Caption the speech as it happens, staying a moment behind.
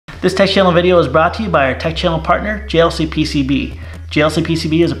This Tech Channel video is brought to you by our Tech Channel partner, JLCPCB.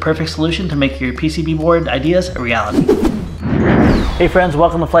 JLCPCB is a perfect solution to make your PCB board ideas a reality. Hey friends,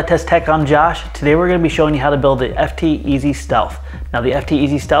 welcome to Flite Tech. I'm Josh. Today we're going to be showing you how to build the FT Easy Stealth. Now the FT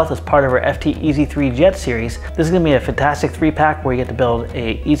Easy Stealth is part of our FT Easy 3 Jet series. This is going to be a fantastic 3-pack where you get to build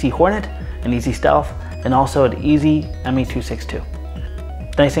a Easy Hornet, an Easy Stealth, and also an Easy ME262.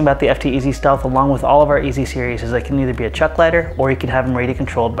 The nice thing about the FT Easy Stealth, along with all of our Easy series, is they can either be a chuck lighter or you can have them radio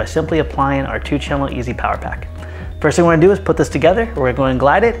controlled by simply applying our 2-channel Easy Power Pack. First thing we're gonna do is put this together. We're going to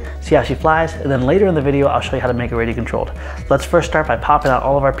glide it, see how she flies, and then later in the video, I'll show you how to make it radio controlled. Let's first start by popping out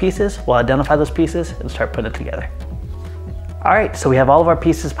all of our pieces. We'll identify those pieces and start putting it together. All right, so we have all of our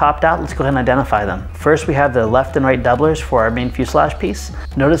pieces popped out. Let's go ahead and identify them. First, we have the left and right doublers for our main fuselage piece.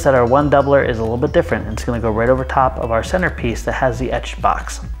 Notice that our one doubler is a little bit different. It's gonna go right over top of our center piece that has the etched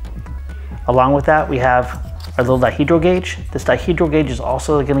box. Along with that, we have our little dihedral gauge. This dihedral gauge is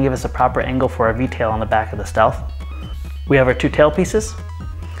also gonna give us a proper angle for our V-tail on the back of the Stealth. We have our 2 tail pieces,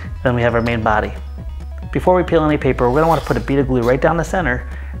 then we have our main body. Before we peel any paper, we're gonna wanna put a bead of glue right down the center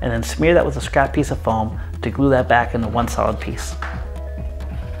and then smear that with a scrap piece of foam to glue that back into one solid piece.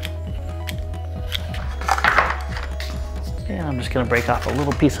 And I'm just gonna break off a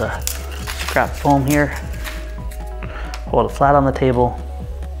little piece of scrap foam here, hold it flat on the table,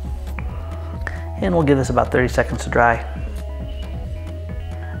 and we'll give this about 30 seconds to dry.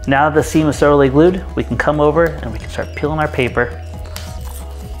 Now that the seam is thoroughly glued, we can come over and we can start peeling our paper.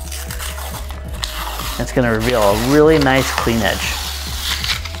 It's gonna reveal a really nice clean edge.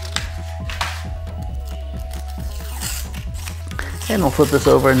 And we'll flip this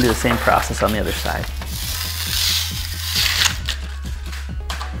over and do the same process on the other side.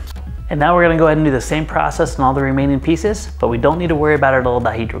 And now we're gonna go ahead and do the same process on all the remaining pieces, but we don't need to worry about our little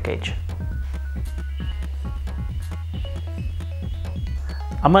dihedral gauge.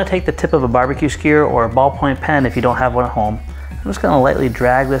 I'm gonna take the tip of a barbecue skewer or a ballpoint pen if you don't have one at home. I'm just gonna lightly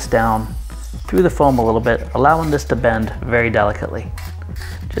drag this down through the foam a little bit, allowing this to bend very delicately,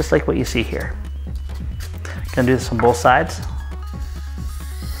 just like what you see here. Gonna do this on both sides.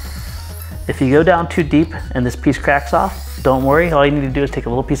 If you go down too deep and this piece cracks off, don't worry. All you need to do is take a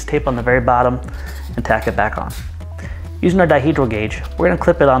little piece of tape on the very bottom and tack it back on. Using our dihedral gauge, we're gonna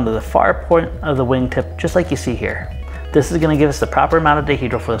clip it onto the far point of the wing tip, just like you see here. This is gonna give us the proper amount of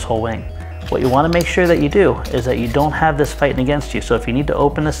dihedral for this whole wing. What you wanna make sure that you do is that you don't have this fighting against you. So if you need to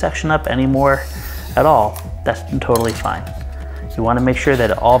open this section up anymore at all, that's totally fine. You wanna make sure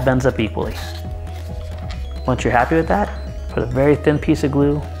that it all bends up equally. Once you're happy with that, put a very thin piece of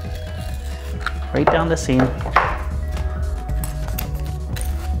glue right down the seam.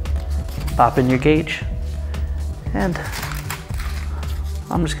 Pop in your gauge, and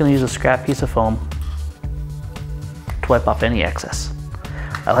I'm just gonna use a scrap piece of foam to wipe off any excess.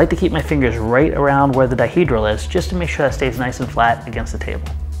 I like to keep my fingers right around where the dihedral is, just to make sure that stays nice and flat against the table.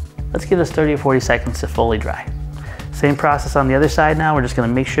 Let's give this 30 or 40 seconds to fully dry. Same process on the other side now. We're just gonna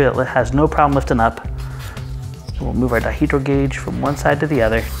make sure that it has no problem lifting up. And we'll move our dihedral gauge from one side to the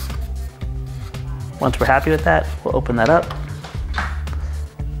other. Once we're happy with that, we'll open that up.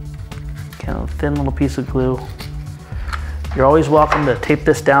 Kind of a thin little piece of glue. You're always welcome to tape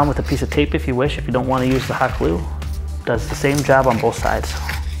this down with a piece of tape if you wish, if you don't want to use the hot glue. It does the same job on both sides.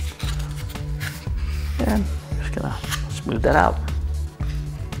 And I'm just gonna smooth that out.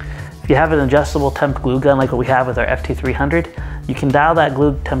 If you have an adjustable temp glue gun like what we have with our FT300, you can dial that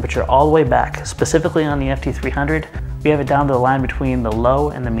glue temperature all the way back. Specifically on the FT300, we have it down to the line between the low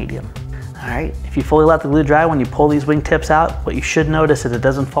and the medium. All right, if you fully let the glue dry, when you pull these wing tips out, what you should notice is it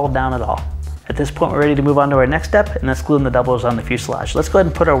doesn't fall down at all. At this point, we're ready to move on to our next step, and that's gluing the doublers on the fuselage. Let's go ahead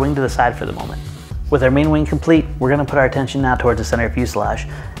and put our wing to the side for the moment. With our main wing complete, we're gonna put our attention now towards the center fuselage.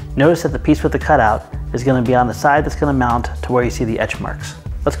 Notice that the piece with the cutout is gonna be on the side that's gonna mount to where you see the etch marks.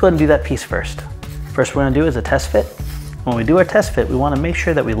 Let's go ahead and do that piece first. First we're gonna do is a test fit. When we do our test fit, we wanna make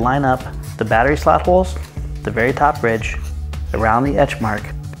sure that we line up the battery slot holes, the very top ridge, around the etch mark,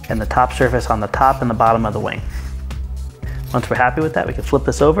 and the top surface on the top and the bottom of the wing. Once we're happy with that, we can flip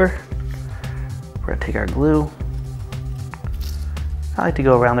this over. We're gonna take our glue. I like to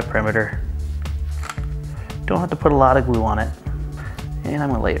go around the perimeter. Don't have to put a lot of glue on it. And I'm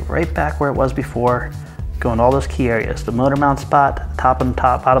gonna lay it right back where it was before, go in all those key areas. The motor mount spot,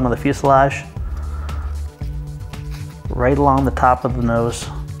 bottom of the fuselage, right along the top of the nose,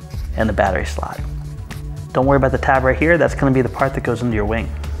 and the battery slot. Don't worry about the tab right here. That's gonna be the part that goes into your wing.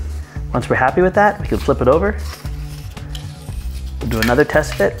 Once we're happy with that, we can flip it over. We'll do another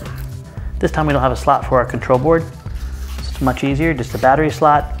test fit. This time we don't have a slot for our control board, so it's much easier. Just the battery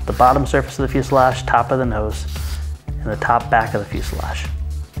slot, the bottom surface of the fuselage, top of the nose, and the top back of the fuselage.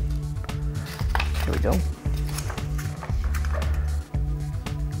 we go.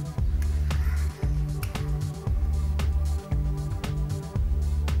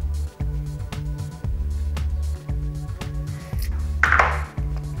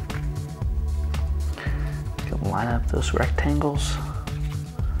 Line up those rectangles,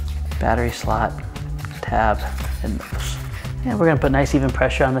 battery slot, tab, and nose. And we're gonna put nice even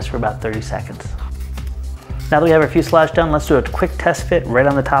pressure on this for about 30 seconds. Now that we have our fuselage done, let's do a quick test fit right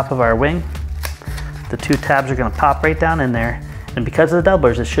on the top of our wing. The two tabs are gonna pop right down in there, and because of the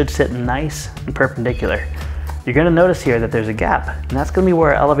doublers, it should sit nice and perpendicular. You're gonna notice here that there's a gap, and that's gonna be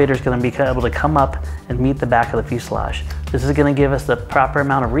where our elevator is gonna be able to come up and meet the back of the fuselage. This is gonna give us the proper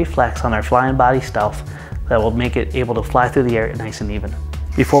amount of reflex on our flying body stealth that will make it able to fly through the air nice and even.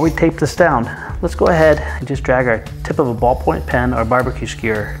 Before we tape this down, let's go ahead and just drag our tip of a ballpoint pen or barbecue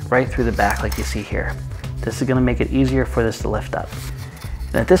skewer right through the back like you see here. This is gonna make it easier for this to lift up.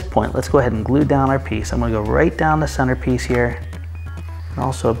 And at this point, let's go ahead and glue down our piece. I'm gonna go right down the center piece here, and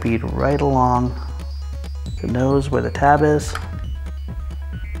also a bead right along the nose where the tab is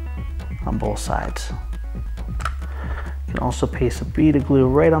on both sides. You can also paste a bead of glue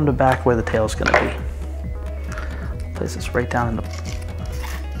right on the back where the tail is gonna be. Place this right down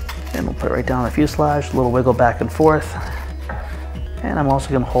and we'll put it right down on the fuselage, a little wiggle back and forth. And I'm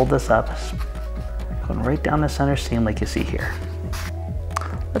also gonna hold this up, going right down the center seam like you see here.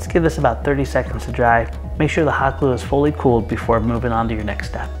 Let's give this about 30 seconds to dry. Make sure the hot glue is fully cooled before moving on to your next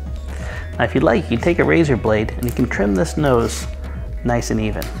step. Now if you'd like, you can take a razor blade and you can trim this nose nice and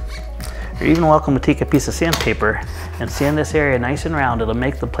even. You're even welcome to take a piece of sandpaper and sand this area nice and round. It'll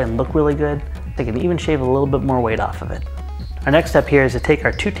make the plane look really good. They can even shave a little bit more weight off of it. Our next step here is to take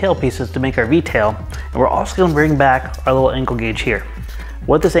our two tail pieces to make our V-tail, and we're also going to bring back our little angle gauge here.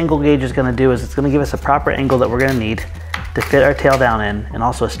 What this angle gauge is going to do is it's going to give us a proper angle that we're going to need to fit our tail down in and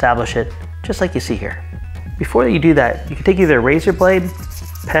also establish it just like you see here. Before you do that, you can take either a razor blade,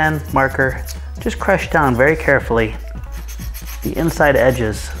 pen, marker, just crush down very carefully the inside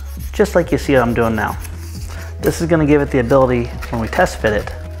edges just like you see what I'm doing now. This is going to give it the ability when we test fit it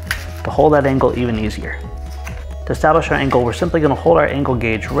to hold that angle even easier. To establish our angle, we're simply going to hold our angle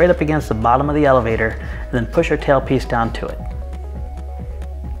gauge right up against the bottom of the elevator and then push our tail piece down to it.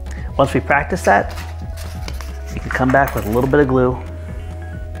 Once we practice that, you can come back with a little bit of glue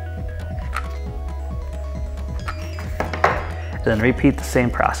and then repeat the same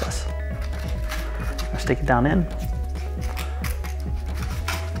process. Stick it down in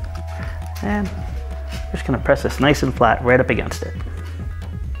and we're just going to press this nice and flat right up against it.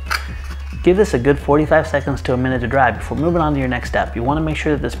 Give this a good 45 seconds to a minute to dry before moving on to your next step. You want to make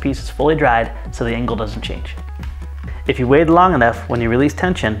sure that this piece is fully dried so the angle doesn't change. If you waited long enough, when you release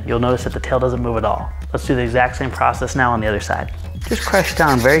tension, you'll notice that the tail doesn't move at all. Let's do the exact same process now on the other side. Just crush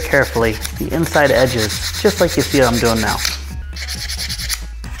down very carefully the inside edges, just like you see what I'm doing now.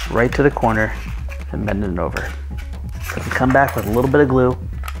 Right to the corner and bend it over. Then come back with a little bit of glue.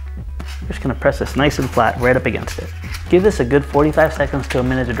 You're just going to press this nice and flat right up against it. Give this a good 45 seconds to a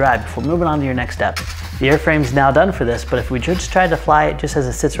minute to dry before moving on to your next step. The airframe is now done for this, but if we just tried to fly it just as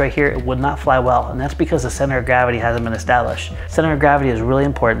it sits right here, it would not fly well, and that's because the center of gravity hasn't been established. Center of gravity is really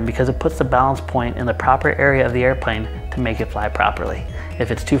important because it puts the balance point in the proper area of the airplane to make it fly properly.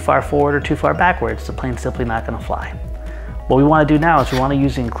 If it's too far forward or too far backwards, the plane's simply not going to fly. What we want to do now is we want to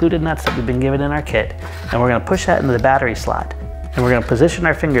use the included nuts that we've been given in our kit, and we're going to push that into the battery slot. And we're going to position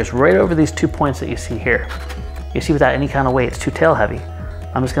our fingers right over these 2 points that you see here. You see, without any kind of weight, it's too tail heavy.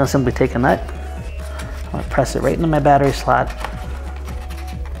 I'm just going to simply take a nut, I'm going to press it right into my battery slot,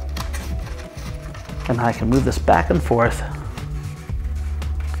 and I can move this back and forth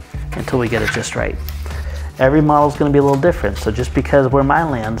until we get it just right. Every model is going to be a little different, so just because where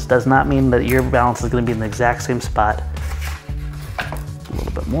mine lands does not mean that your balance is going to be in the exact same spot. A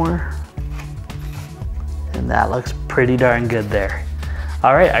little bit more, and that looks pretty darn good there.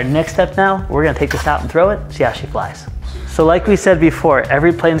 All right, our next step now, we're gonna take this out and throw it, see how she flies. So like we said before,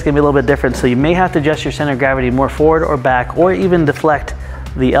 every plane's gonna be a little bit different, so you may have to adjust your center of gravity more forward or back, or even deflect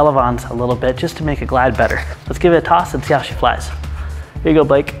the elevons a little bit just to make it glide better. Let's give it a toss and see how she flies. Here you go,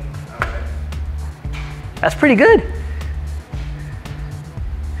 Blake. That's pretty good.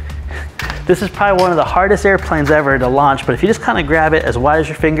 This is probably one of the hardest airplanes ever to launch, but if you just kind of grab it as wide as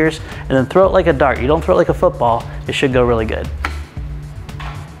your fingers and then throw it like a dart, you don't throw it like a football, it should go really good.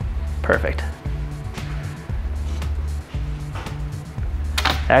 Perfect.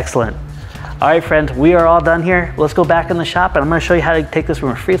 Excellent. All right, friends, we are all done here. Let's go back in the shop and I'm going to show you how to take this from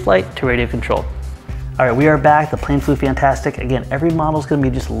a free flight to radio controlled. All right, we are back. The plane flew fantastic. Again, every model is going to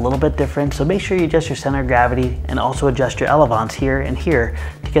be just a little bit different, so make sure you adjust your center of gravity and also adjust your elevons here and here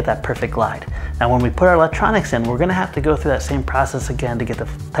to get that perfect glide. Now, when we put our electronics in, we're going to have to go through that same process again to get the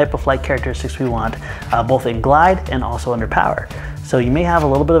type of flight characteristics we want, both in glide and also under power. So you may have a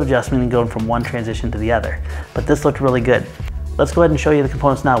little bit of adjustment in going from one transition to the other, but this looked really good. Let's go ahead and show you the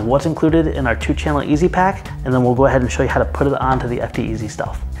components now, what's included in our 2-channel Easy Pack, and then we'll go ahead and show you how to put it onto the FT Easy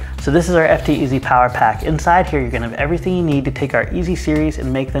Stealth. So this is our FT Easy Power Pack. Inside here, you're gonna have everything you need to take our Easy series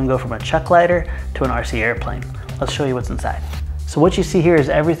and make them go from a chuck glider to an RC airplane. Let's show you what's inside. So what you see here is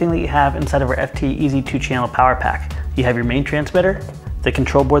everything that you have inside of our FT Easy 2-channel Power Pack. You have your main transmitter, the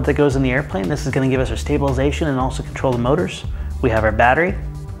control board that goes in the airplane. This is gonna give us our stabilization and also control the motors. We have our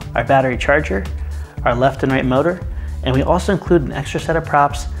battery charger, our left and right motor, and we also include an extra set of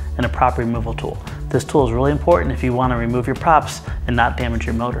props and a prop removal tool. This tool is really important if you want to remove your props and not damage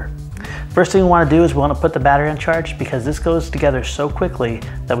your motor. First thing we want to do is we want to put the battery on charge because this goes together so quickly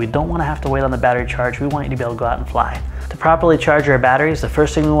that we don't want to have to wait on the battery charge. We want you to be able to go out and fly. To properly charge our batteries, the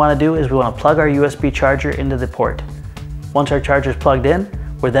first thing we want to do is we want to plug our USB charger into the port. Once our charger is plugged in,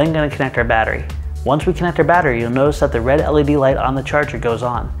 we're then going to connect our battery. Once we connect our battery, you'll notice that the red LED light on the charger goes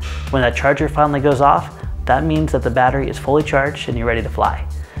on. When that charger finally goes off, that means that the battery is fully charged and you're ready to fly.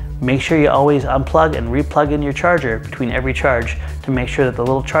 Make sure you always unplug and replug in your charger between every charge to make sure that the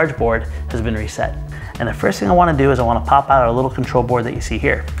little charge board has been reset. And the first thing I want to do is I want to pop out our little control board that you see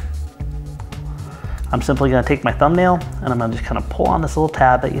here. I'm simply going to take my thumbnail and I'm going to just kind of pull on this little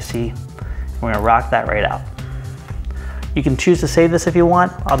tab that you see, and we're going to rock that right out. You can choose to save this if you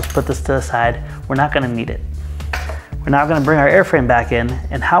want. I'll just put this to the side. We're not going to need it. We're now going to bring our airframe back in,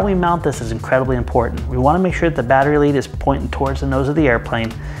 and how we mount this is incredibly important. We want to make sure that the battery lead is pointing towards the nose of the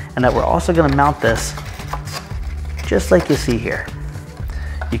airplane, and that we're also going to mount this just like you see here.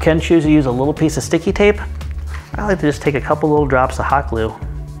 You can choose to use a little piece of sticky tape. I like to just take a couple little drops of hot glue,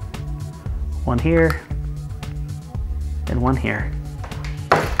 one here and one here.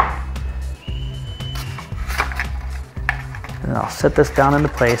 And I'll set this down into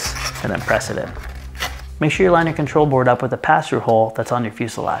place and then press it in. Make sure you line your control board up with a pass-through hole that's on your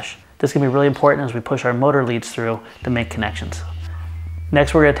fuselage. This can be really important as we push our motor leads through to make connections.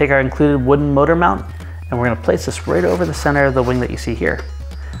 Next, we're going to take our included wooden motor mount and we're going to place this right over the center of the wing that you see here.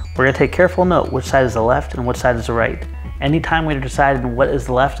 We're going to take careful note which side is the left and which side is the right. Anytime we're deciding what is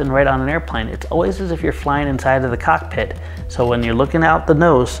the left and right on an airplane, it's always as if you're flying inside of the cockpit. So when you're looking out the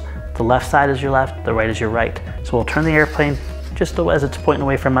nose, the left side is your left, the right is your right. So we'll turn the airplane just as it's pointing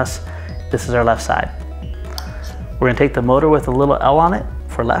away from us. This is our left side. We're going to take the motor with a little L on it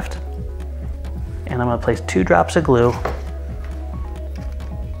for left, and I'm going to place 2 drops of glue,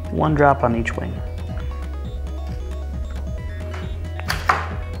 1 drop on each wing.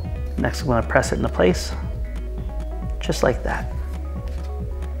 Next, I'm going to press it into place, just like that.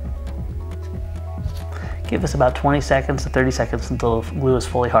 Give us about 20 seconds to 30 seconds until the glue is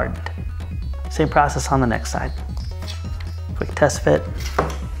fully hardened. Same process on the next side. Quick test fit.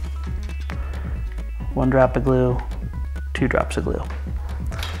 1 drop of glue, 2 drops of glue.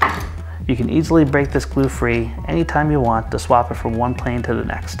 You can easily break this glue free anytime you want to swap it from one plane to the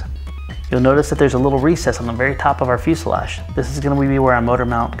next. You'll notice that there's a little recess on the very top of our fuselage. This is going to be where our motor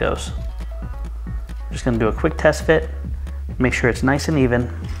mount goes. We're just going to do a quick test fit, make sure it's nice and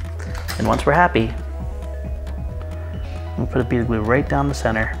even, and once we're happy, we'll put a bead of glue right down the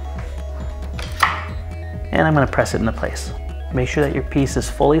center, and I'm going to press it into place. Make sure that your piece is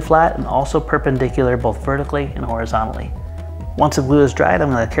fully flat and also perpendicular both vertically and horizontally. Once the glue is dried, I'm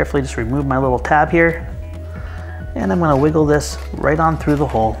going to carefully just remove my little tab here, and I'm going to wiggle this right on through the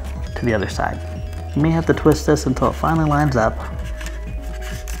hole to the other side. You may have to twist this until it finally lines up.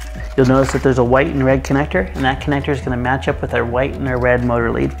 You'll notice that there's a white and red connector, and that connector is going to match up with our white and our red motor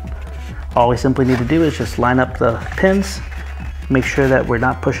lead. All we simply need to do is just line up the pins, make sure that we're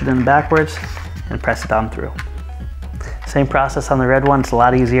not pushing in backwards, and press it on through. Same process on the red one, it's a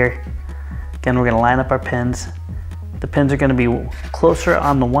lot easier. Again, we're going to line up our pins. The pins are going to be closer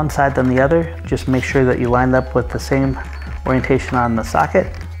on the one side than the other. Just make sure that you lined up with the same orientation on the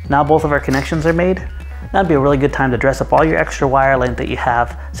socket. Now both of our connections are made. That'd be a really good time to dress up all your extra wire length that you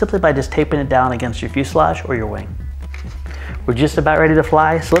have simply by just taping it down against your fuselage or your wing. We're just about ready to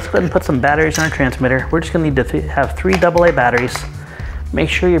fly, so let's go ahead and put some batteries in our transmitter. We're just going to need to have 3 AA batteries. Make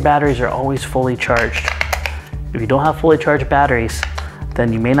sure your batteries are always fully charged. If you don't have fully charged batteries,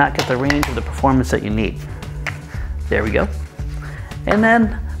 then you may not get the range or the performance that you need. There we go. And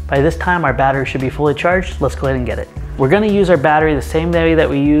then by this time our battery should be fully charged. Let's go ahead and get it. We're going to use our battery the same way that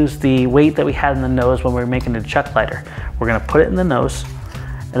we use the weight that we had in the nose when we were making the chuck glider. We're going to put it in the nose,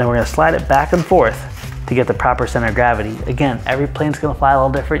 and then we're going to slide it back and forth to get the proper center of gravity. Again, every plane's gonna fly a little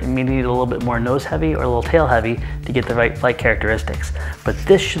different. You may need a little bit more nose heavy or a little tail heavy to get the right flight characteristics. But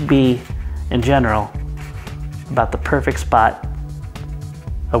this should be, in general, about the perfect spot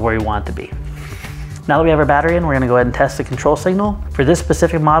of where you want it to be. Now that we have our battery in, we're gonna go ahead and test the control signal. For this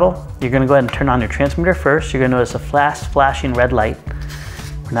specific model, you're gonna go ahead and turn on your transmitter first. You're gonna notice a fast flashing red light.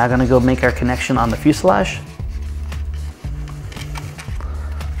 We're now gonna go make our connection on the fuselage.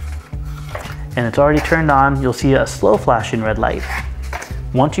 And it's already turned on. You'll see a slow flashing red light.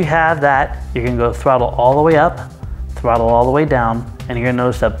 Once you have that, you're gonna go throttle all the way up, throttle all the way down, and you're gonna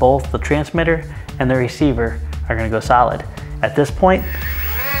notice that both the transmitter and the receiver are gonna go solid. At this point,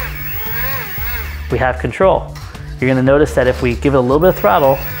 we have control. You're gonna notice that if we give it a little bit of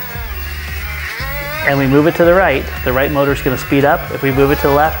throttle and we move it to the right motor is gonna speed up. If we move it to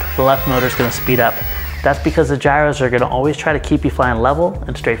the left motor is gonna speed up. That's because the gyros are gonna always try to keep you flying level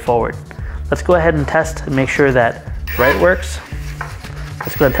and straight forward. Let's go ahead and test and make sure that right works.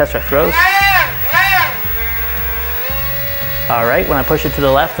 Let's go ahead and test our throws. All right, when I push it to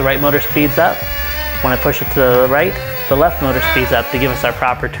the left, the right motor speeds up. When I push it to the right, the left motor speeds up to give us our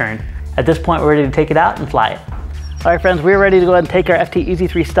proper turn. At this point, we're ready to take it out and fly it. All right, friends, we're ready to go ahead and take our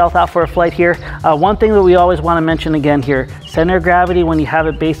FT-EZ3 Stealth out for a flight here. One thing that we always want to mention again here, center of gravity when you have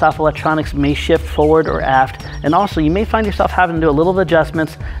it based off electronics may shift forward or aft. And also, you may find yourself having to do a little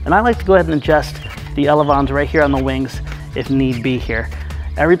adjustments. And I like to go ahead and adjust the elevons right here on the wings if need be here.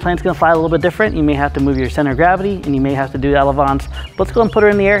 Every plane's gonna fly a little bit different. You may have to move your center of gravity and you may have to do the elevons. Let's go and put her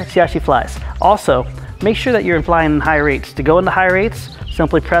in the air and see how she flies. Also, make sure that you're flying in high rates. To go into high rates,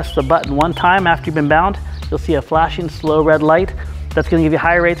 simply press the button one time after you've been bound. You'll see a flashing slow red light. That's gonna give you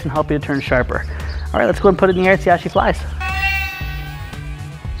high rates and help you to turn sharper. All right, let's go and put it in the air and see how she flies.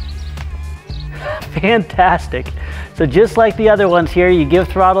 Fantastic. So just like the other ones here, you give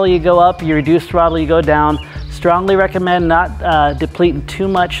throttle, you go up, you reduce throttle, you go down. Strongly recommend not depleting too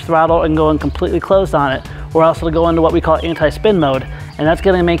much throttle and going completely closed on it, or else it'll go into what we call anti-spin mode, and that's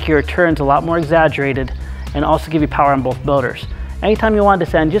gonna make your turns a lot more exaggerated and also give you power on both motors. Anytime you want to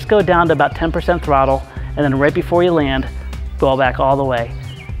descend, just go down to about 10% throttle, and then right before you land, go back all the way.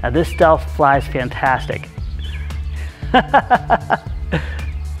 Now this Stealth flies fantastic.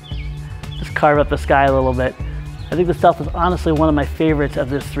 Just carve up the sky a little bit. I think the Stealth is honestly one of my favorites of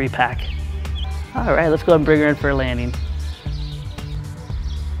this 3-pack. All right, let's go and bring her in for a landing.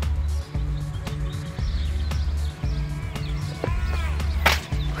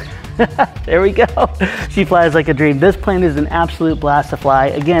 There we go. She flies like a dream. This plane is an absolute blast to fly.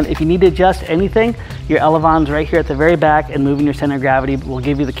 Again, if you need to adjust anything, your elevons right here at the very back and moving your center of gravity will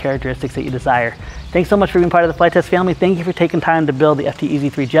give you the characteristics that you desire. Thanks so much for being part of the Flite Test family. Thank you for taking time to build the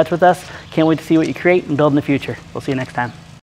FT-EZ3 jets with us. Can't wait to see what you create and build in the future. We'll see you next time.